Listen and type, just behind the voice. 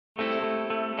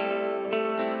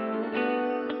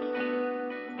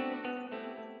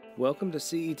Welcome to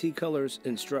CET Color's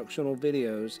instructional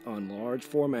videos on large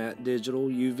format digital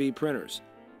UV printers.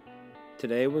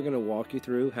 Today we're going to walk you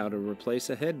through how to replace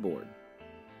a headboard.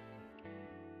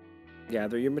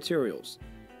 Gather your materials.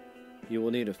 You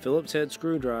will need a Phillips head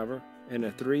screwdriver and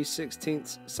a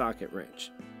 3/16 socket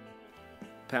wrench.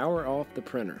 Power off the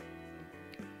printer.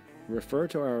 Refer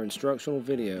to our instructional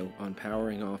video on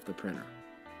powering off the printer.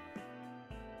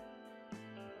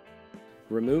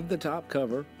 Remove the top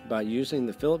cover by using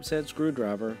the Phillips head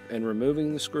screwdriver and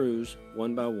removing the screws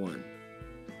one by one.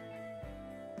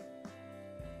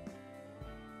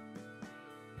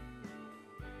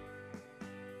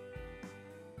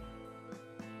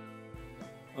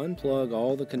 Unplug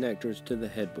all the connectors to the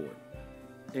headboard,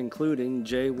 including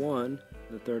J1,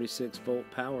 the 36-volt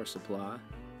power supply,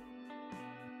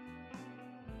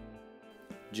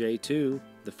 J2,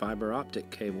 the fiber optic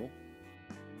cable,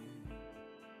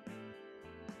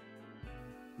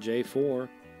 J4,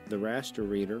 the Rastern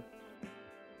Reader,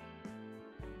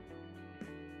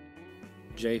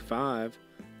 J5,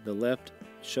 the left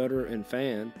shutter and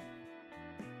fan,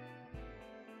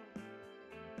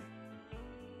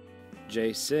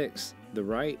 J6, the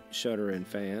right shutter and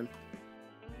fan,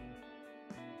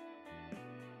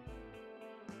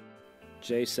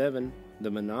 J7, the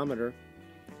Monometer,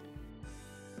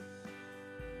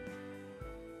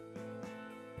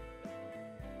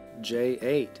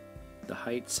 J8, the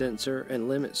height sensor and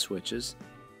limit switches,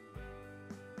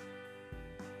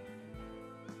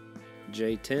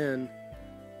 J10,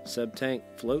 Subtank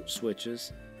float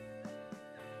switches,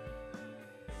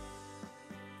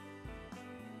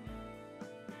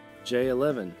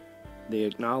 J11, the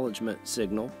acknowledgement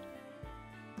signal,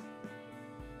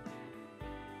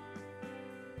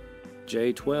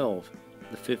 J12,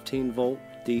 the 15-volt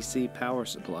DC power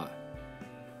supply,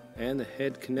 and the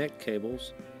head connect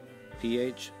cables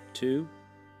PH2,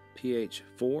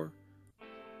 PH4,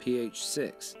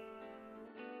 PH6.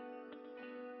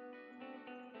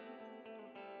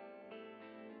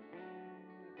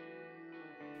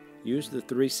 Use the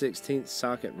 3/16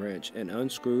 socket wrench and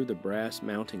unscrew the brass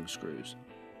mounting screws.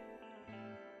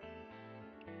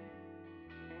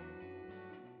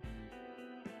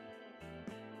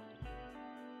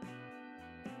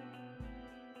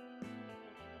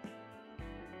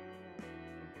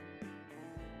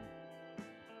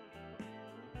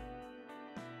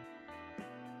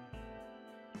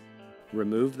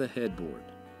 Remove the headboard.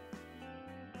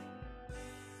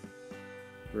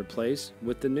 Replace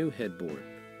with the new headboard.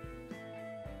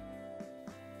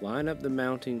 Line up the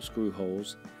mounting screw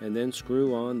holes and then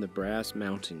screw on the brass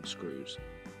mounting screws.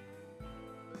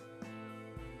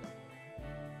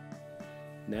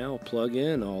 Now plug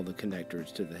in all the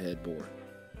connectors to the headboard,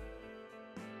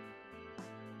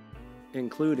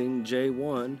 including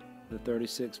J1, the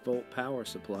 36-volt power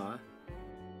supply,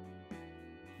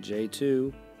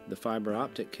 J2, the fiber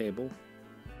optic cable,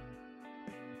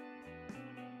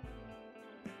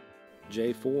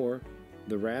 J4,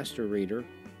 the Rastern Reader,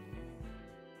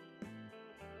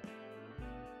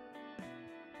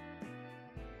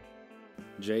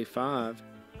 J5,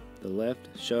 the left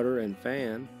shutter and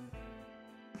fan,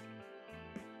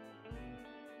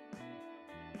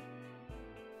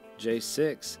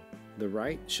 J6, the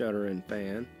right shutter and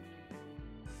fan,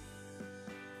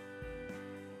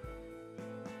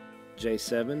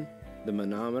 J7, the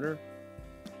Monometer,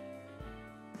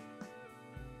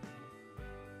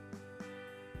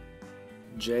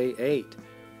 J8,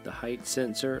 the height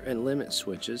sensor and limit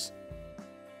switches,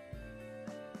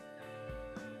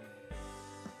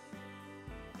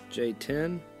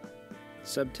 J10,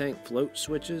 Subtank float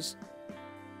switches,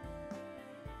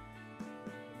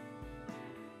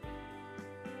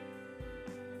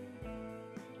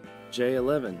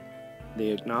 J11, the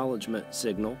acknowledgement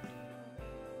signal,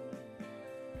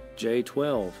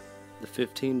 J12, the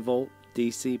 15-volt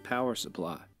DC power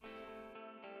supply,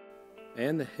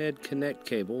 and the head connect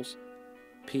cables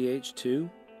PH2,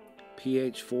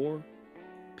 PH4,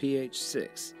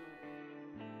 PH6.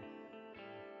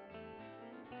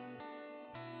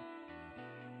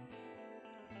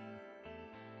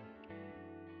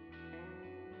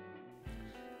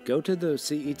 Go to the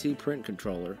CET print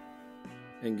controller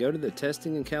and go to the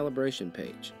testing and calibration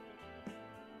page.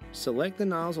 Select the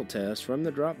nozzle test from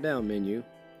the drop-down menu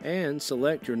and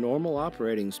select your normal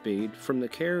operating speed from the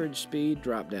carriage speed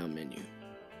drop-down menu.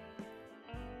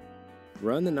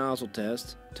 Run the nozzle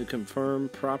test to confirm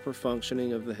proper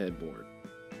functioning of the headboard.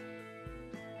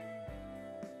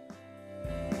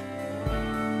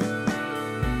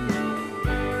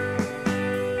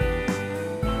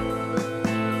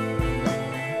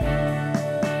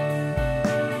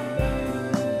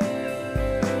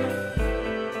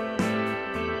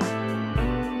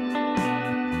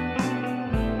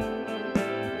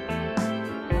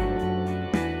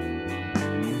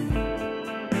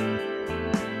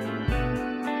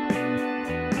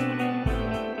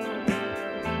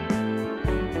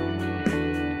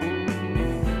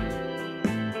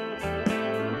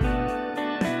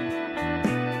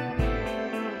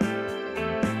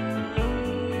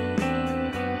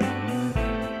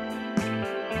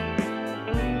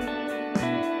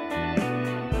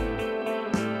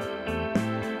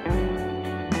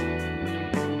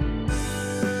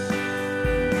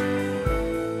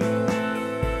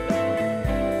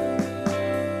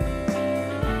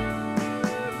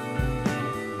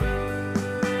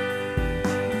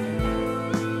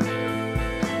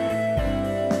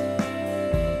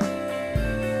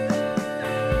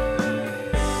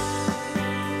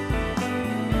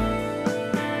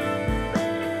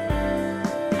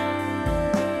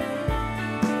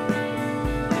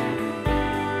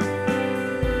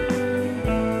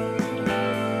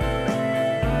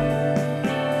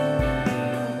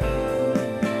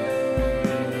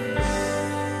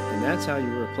 that's how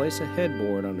you replace a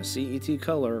headboard on a CET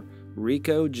Color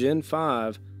Rico Gen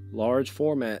 5 large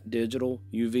format digital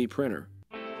UV printer.